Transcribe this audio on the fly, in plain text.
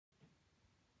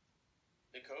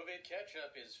The COVID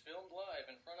catch-up is filmed live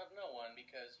in front of no one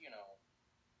because,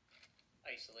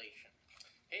 isolation.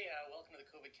 Hey, welcome to the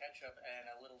COVID catch-up, and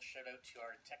a little shout-out to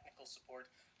our technical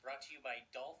support brought to you by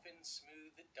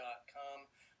dolphinsmooth.com.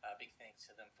 Big thanks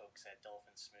to them folks at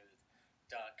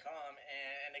dolphinsmooth.com.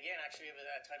 And again, actually, we have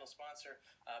a title sponsor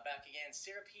back again,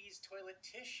 CeraPee's Toilet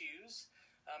Tissues.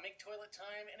 Make toilet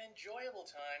time an enjoyable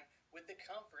time with the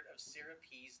comfort of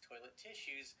CeraPee's Toilet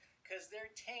Tissues, because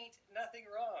there tain't nothing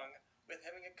wrong with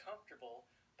having a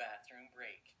comfortable bathroom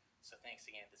break. So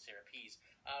thanks again to CeraPee's.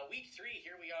 Week 3,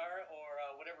 here we are,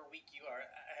 or whatever week you are.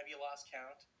 Have you lost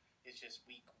count? It's just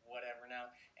week whatever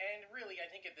now. And really,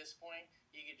 I think at this point,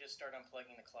 you could just start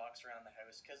unplugging the clocks around the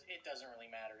house, because it doesn't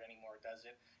really matter anymore, does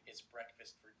it? It's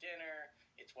breakfast for dinner,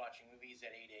 it's watching movies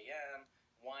at 8 a.m.,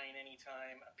 wine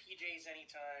anytime, PJs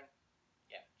anytime.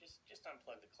 Yeah, just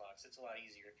unplug the clocks. It's a lot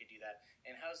easier if you do that.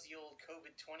 And how's the old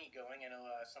COVID-20 going? I know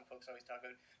some folks always talk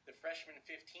about the freshman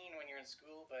 15 when you're in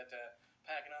school, but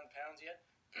packing on the pounds yet?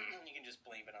 You can just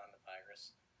blame it on the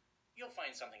virus. You'll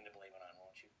find something to blame it on,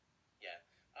 won't you? Yeah.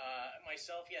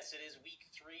 Myself, yes, it is week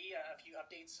 3. A few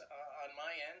updates on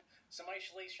my end. Some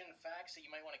isolation facts that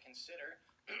you might want to consider.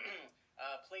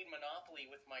 Played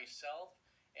Monopoly with myself,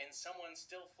 and someone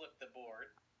still flipped the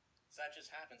board. So that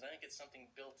just happens. I think it's something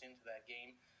built into that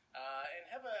game. And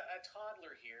have a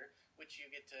toddler here, which you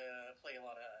get to play a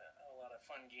lot of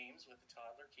fun games with the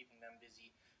toddler, keeping them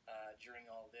busy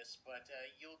during all this. But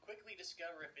you'll quickly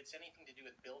discover if it's anything to do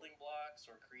with building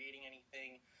blocks or creating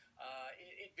anything.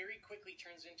 It very quickly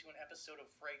turns into an episode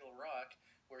of Fraggle Rock,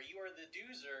 where you are the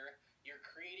doozer, you're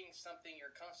creating something,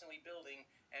 you're constantly building,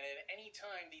 and at any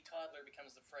time the toddler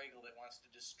becomes the Fraggle that wants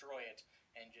to destroy it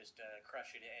and just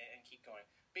crush it and keep going.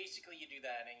 Basically, you do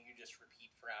that and you just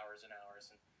repeat for hours and hours,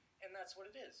 and that's what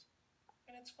it is.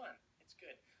 And it's fun. It's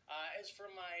good. As for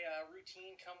my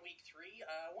routine come week 3,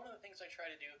 one of the things I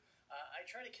try to do, I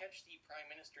try to catch the Prime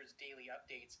Minister's daily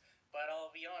updates, but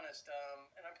I'll be honest,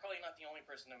 and I'm probably not the only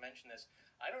person to mention this,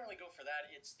 I don't really go for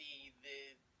that. It's the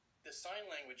sign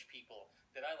language people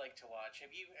that I like to watch.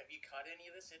 Have you caught any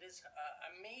of this? It is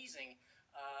amazing.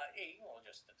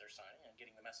 Just that they're signing and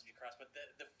getting the message across, but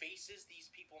the faces these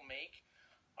people make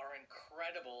are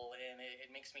incredible, and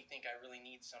it makes me think I really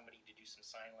need somebody to do some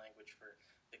sign language for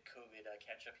the COVID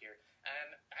catch-up here.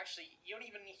 And actually, you don't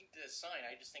even need to sign.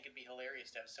 I just think it'd be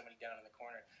hilarious to have somebody down in the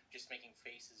corner just making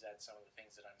faces at some of the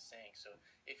things that I'm saying. So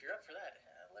if you're up for that,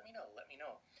 let me know.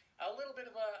 A little bit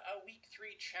of a week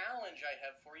 3 challenge I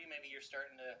have for you. Maybe you're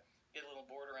starting to get a little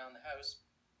bored around the house.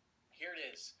 Here it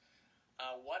is.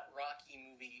 What Rocky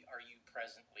movie are you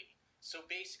presently? So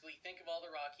basically, think of all the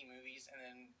Rocky movies and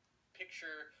then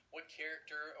picture what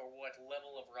character or what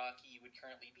level of Rocky you would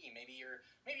currently be. Maybe you're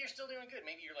still doing good.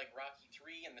 Maybe you're like Rocky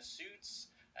 3 in the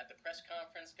suits at the press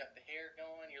conference, got the hair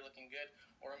going, you're looking good.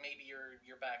 Or maybe you're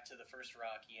back to the first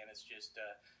Rocky and it's just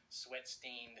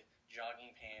sweat-stained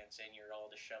jogging pants and you're all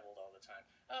disheveled all the time.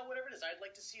 Whatever it is, I'd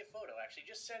like to see a photo. Actually,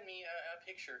 just send me a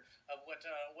picture of what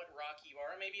Rocky you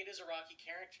are. Or maybe it is a Rocky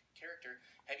character.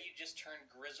 Have you just turned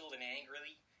grizzled and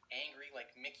angry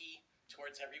like Mickey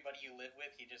towards everybody you live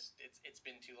with? It's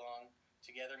been too long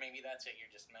together. Maybe that's it.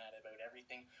 You're just mad about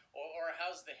everything. Or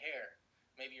how's the hair?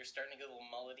 Maybe you're starting to get a little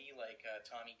mullety like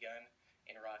Tommy Gunn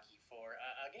in Rocky 4.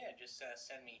 Again, just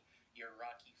send me your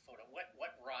Rocky photo.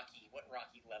 What Rocky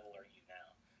level are you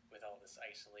now with all this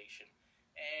isolation?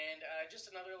 And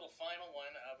just another little final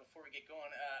one before we get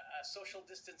going. A social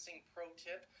distancing pro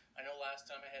tip. I know last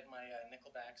time I had my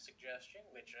Nickelback suggestion,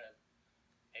 which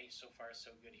hey, so far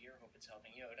so good here. Hope it's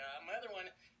helping you out. My other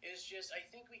one is just, I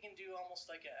think we can do almost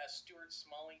like a Stuart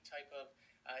Smalley type of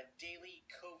daily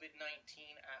COVID-19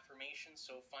 affirmation.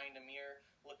 So find a mirror,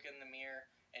 look in the mirror,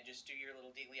 and just do your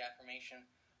little daily affirmation.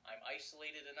 I'm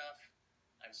isolated enough,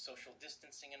 I'm social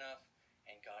distancing enough,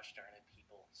 and gosh darn it,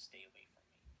 people, stay away from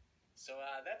me. So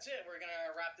that's it. We're going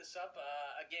to wrap this up.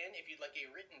 Again, if you'd like a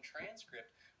written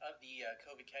transcript of the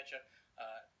COVID catch-up,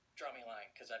 drop me a line,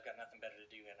 because I've got nothing better to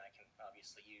do, and I can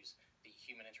obviously use the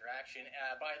human interaction.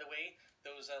 By the way,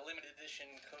 those limited edition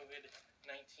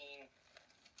COVID-19...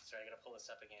 Sorry, I got to pull this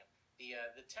up again.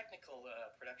 The technical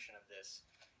production of this,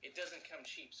 it doesn't come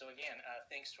cheap. So again,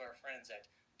 thanks to our friends at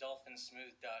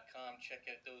dolphinsmooth.com. Check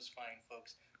out those fine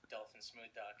folks,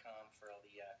 dolphinsmooth.com, for all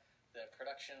the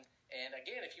production. And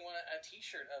again, if you want a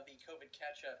t-shirt of the COVID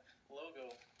catch-up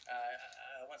logo,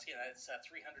 once again, it's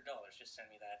 $300. Just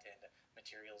send me that and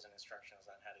materials and instructions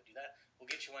on how to do that. We'll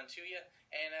get you one to you.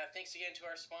 And thanks again to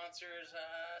our sponsors,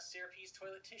 CeraPee's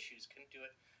Toilet Tissues. Couldn't do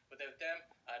it without them.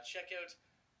 Check out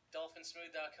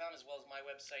dolphinsmooth.com as well as my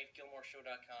website,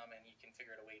 gilmoreshow.com, and you can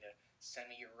figure out a way to send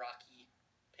me your Rocky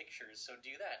pictures. So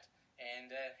do that.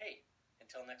 And hey,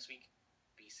 Until next week,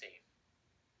 be safe.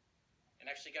 And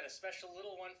actually got a special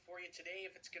little one for you today,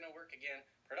 if it's going to work again.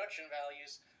 Production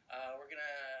values. We're going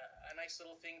to, a nice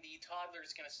little thing, the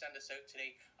toddler's going to send us out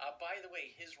today. By the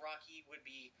way, his Rocky would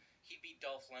be, he'd be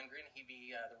Dolph Lundgren. He'd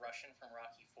be the Russian from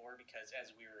Rocky 4, because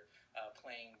as we were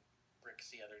playing bricks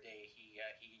the other day, he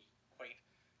quite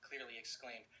clearly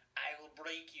exclaimed, "I will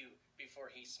break you," before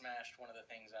he smashed one of the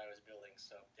things I was building.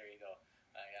 So there you go.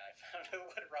 I found out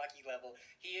what Rocky level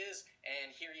he is,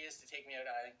 and here he is to take me out.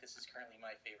 I think this is currently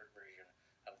my favorite version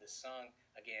of this song.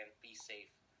 Again, be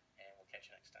safe, and we'll catch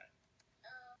you next time.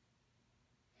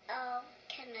 Oh,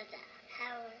 Canada,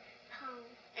 our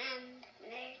home, and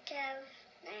native